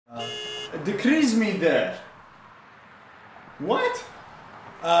Decrease me there. What?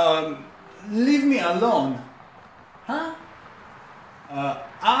 Leave me alone. Huh?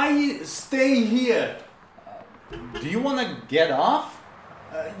 I stay here. Do you want to get off?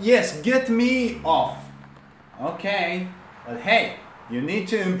 Yes, get me off. Okay, but hey, you need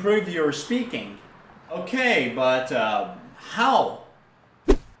to improve your speaking. Okay, but how?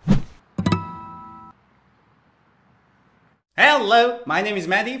 Hello, my name is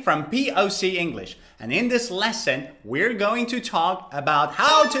Maddie from POC English, and in this lesson we're going to talk about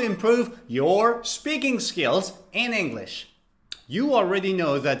how to improve your speaking skills in English. You already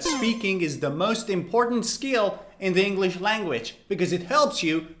know that speaking is the most important skill in the English language because it helps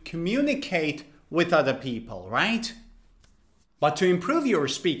you communicate with other people, right? But to improve your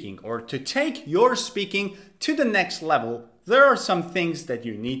speaking or to take your speaking to the next level, there are some things that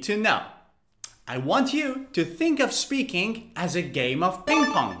you need to know. I want you to think of speaking as a game of ping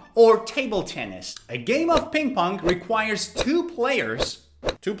pong or table tennis. A game of ping pong requires two players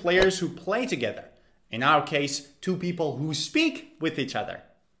who play together. In our case, two people who speak with each other.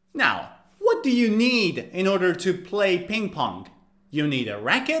 Now, what do you need in order to play ping pong? You need a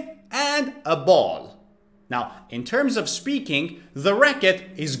racket and a ball. Now, in terms of speaking, the racket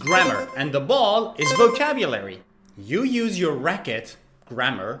is grammar and the ball is vocabulary. You use your racket,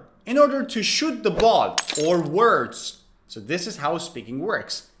 grammar, in order to shoot the ball or words. So this is how speaking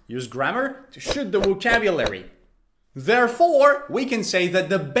works. Use grammar to shoot the vocabulary. Therefore, we can say that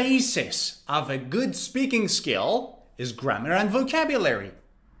the basis of a good speaking skill is grammar and vocabulary.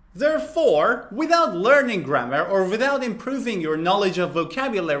 Therefore, without learning grammar or without improving your knowledge of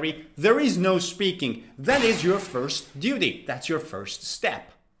vocabulary, there is no speaking. That is your first duty. That's your first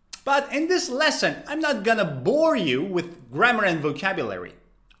step. But in this lesson, I'm not gonna bore you with grammar and vocabulary.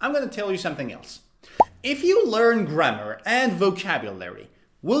 I'm gonna tell you something else. If you learn grammar and vocabulary,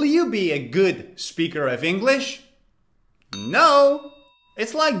 will you be a good speaker of English? No!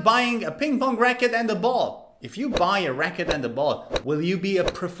 It's like buying a ping pong racket and a ball. If you buy a racket and a ball, will you be a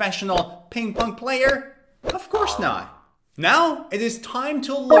professional ping pong player? Of course not. Now it is time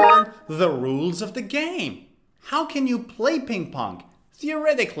to learn the rules of the game. How can you play ping pong?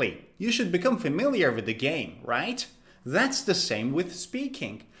 Theoretically, you should become familiar with the game, right? That's the same with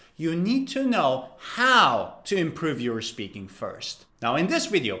speaking. You need to know how to improve your speaking first. Now in this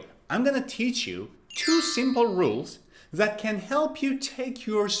video, I'm gonna teach you two simple rules that can help you take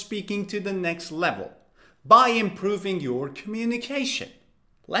your speaking to the next level by improving your communication.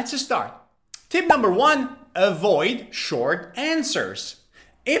 Let's start. Tip number one, avoid short answers.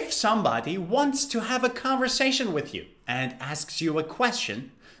 If somebody wants to have a conversation with you and asks you a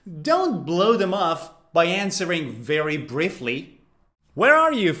question, don't blow them off by answering very briefly. Where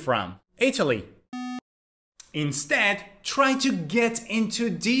are you from? Italy. Instead, try to get into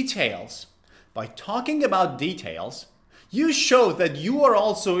details. By talking about details, you show that you are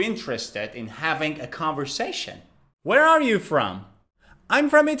also interested in having a conversation. Where are you from? I'm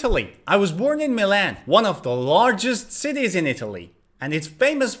from Italy. I was born in Milan, one of the largest cities in Italy. And it's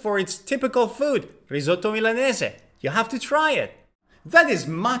famous for its typical food, risotto milanese. You have to try it. That is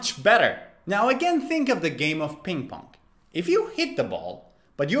much better. Now again, think of the game of ping pong. If you hit the ball,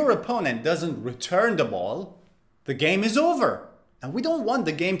 but your opponent doesn't return the ball, the game is over. And we don't want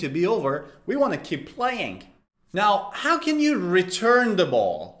the game to be over. We want to keep playing. Now, how can you return the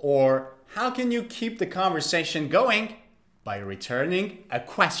ball? Or how can you keep the conversation going? By returning a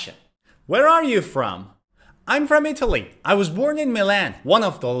question. Where are you from? I'm from Italy. I was born in Milan, one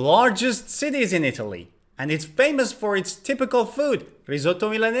of the largest cities in Italy. And it's famous for its typical food,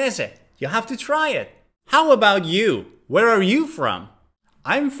 risotto milanese. You have to try it. How about you? Where are you from?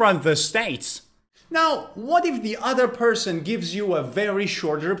 I'm from the States. Now, what if the other person gives you a very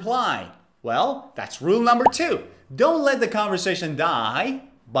short reply? Well, that's rule number two. Don't let the conversation die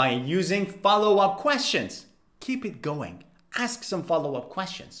by using follow-up questions. Keep it going. Ask some follow-up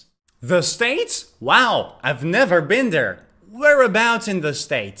questions. The States? Wow, I've never been there. Whereabouts in the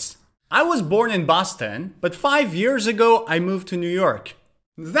States? I was born in Boston, but 5 years ago I moved to New York.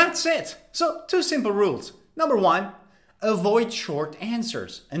 That's it. So, two simple rules. Number one, avoid short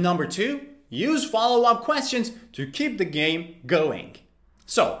answers. And number two, use follow-up questions to keep the game going.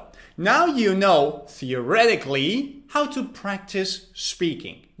 So, now you know, theoretically, how to practice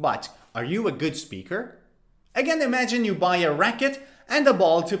speaking. But are you a good speaker? Again, imagine you buy a racket and a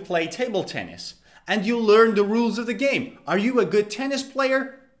ball to play table tennis. And you learn the rules of the game. Are you a good tennis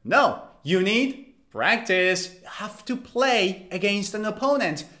player? No. You need practice. You have to play against an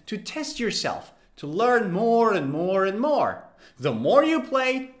opponent to test yourself, to learn more and more and more. The more you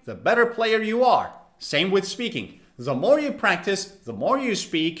play, the better player you are. Same with speaking. The more you practice, the more you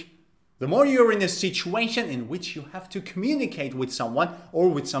speak, The more you're in a situation in which you have to communicate with someone or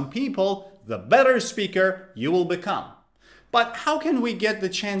with some people, the better speaker you will become. But how can we get the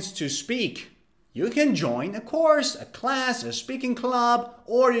chance to speak? You can join a course, a class, a speaking club,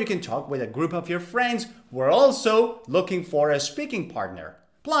 or you can talk with a group of your friends who are also looking for a speaking partner.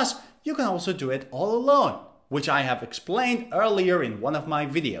 Plus, you can also do it all alone, which I have explained earlier in one of my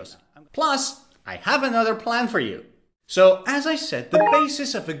videos. Plus, I have another plan for you. So, as I said, the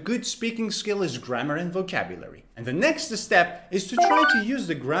basis of a good speaking skill is grammar and vocabulary. And the next step is to try to use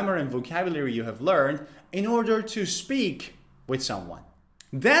the grammar and vocabulary you have learned in order to speak with someone.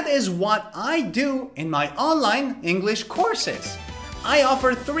 That is what I do in my online English courses. I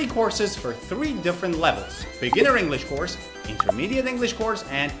offer 3 courses for 3 different levels: beginner English course, intermediate English course,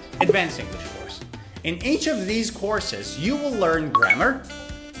 and advanced English course. In each of these courses, you will learn grammar,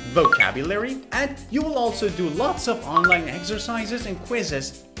 vocabulary, and you will also do lots of online exercises and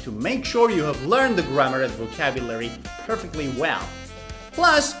quizzes to make sure you have learned the grammar and vocabulary perfectly well.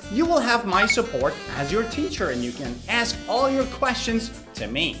 Plus, you will have my support as your teacher and you can ask all your questions to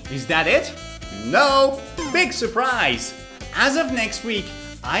me. Is that it? No! Big surprise! As of next week,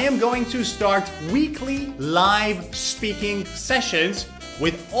 I am going to start weekly live speaking sessions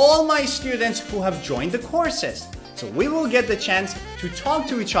with all my students who have joined the courses. So we will get the chance to talk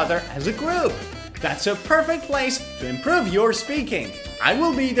to each other as a group. That's a perfect place to improve your speaking. I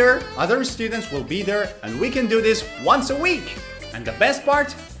will be there, other students will be there, and we can do this once a week. And the best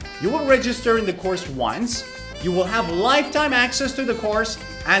part, you will register in the course once, you will have lifetime access to the course,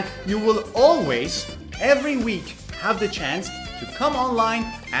 and you will always, every week, have the chance to come online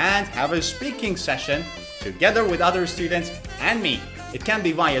and have a speaking session together with other students and me. It can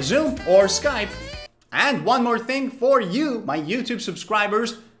be via Zoom or Skype. And one more thing for you, my YouTube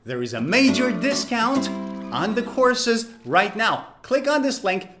subscribers, there is a major discount on the courses right now. Click on this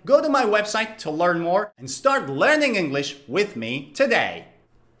link, go to my website to learn more, and start learning English with me today.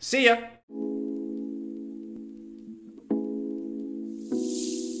 See ya!